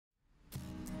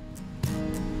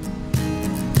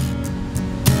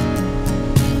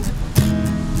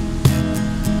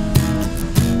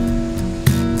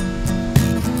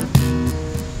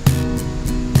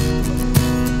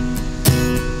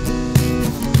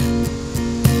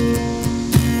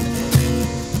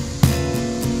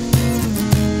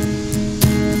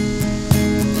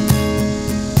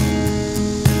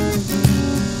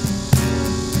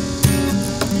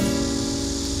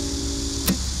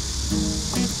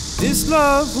This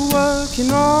love we're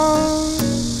working on,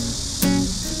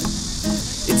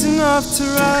 it's enough to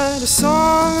write a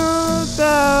song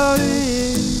about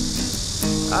it.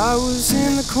 I was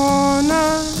in the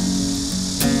corner,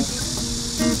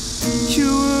 you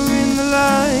were in the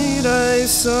light. I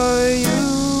saw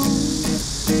you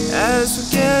as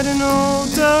we're getting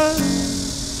older,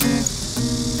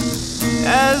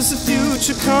 as the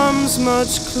future comes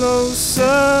much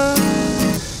closer.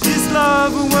 This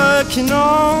love we're working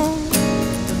on,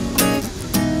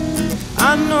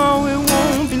 I know it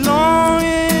won't be long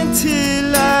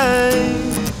until I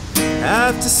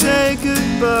have to say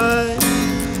goodbye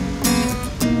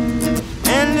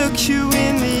and look you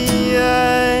in the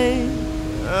eye.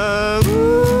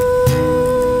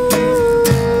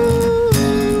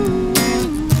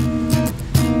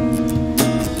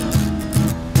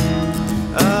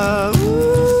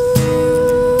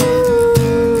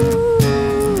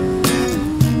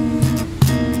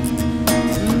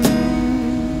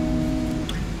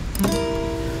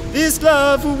 This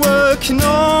love we're working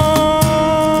on,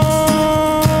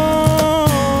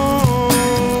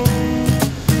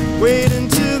 wait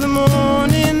until the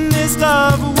morning. This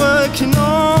love we're working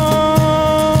on,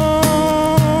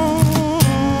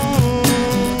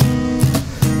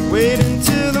 wait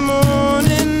until the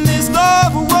morning. This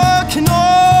love we're working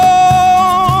on,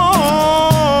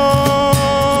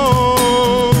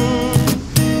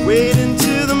 wait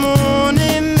until the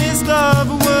morning. This love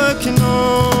we're working on.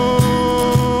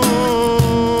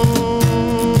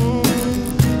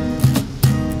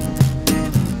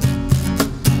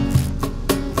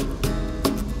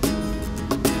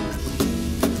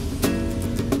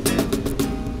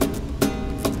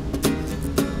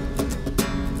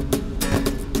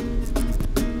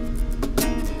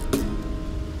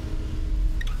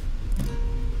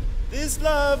 This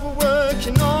love we're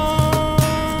working on,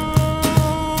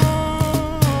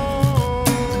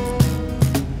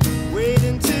 wait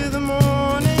until the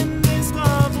morning. This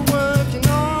love we're working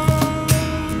on,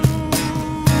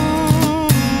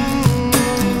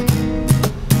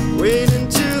 wait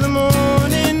until the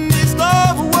morning. This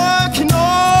love we're working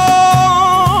on,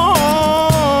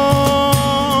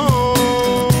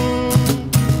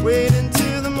 wait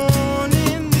until the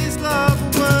morning. This love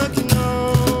we're working on.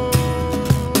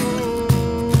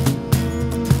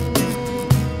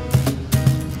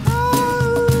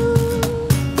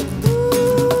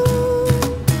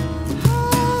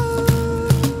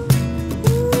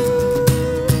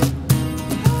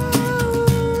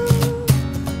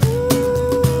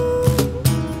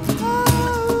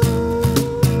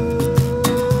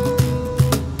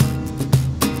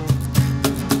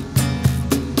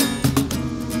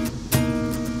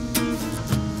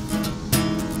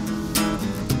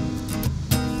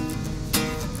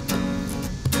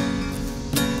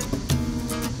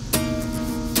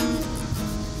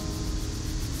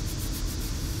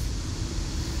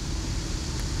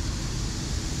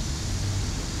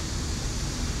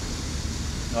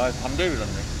 아, 담배를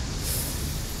났네.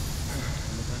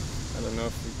 I don't know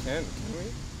if we can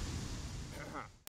we?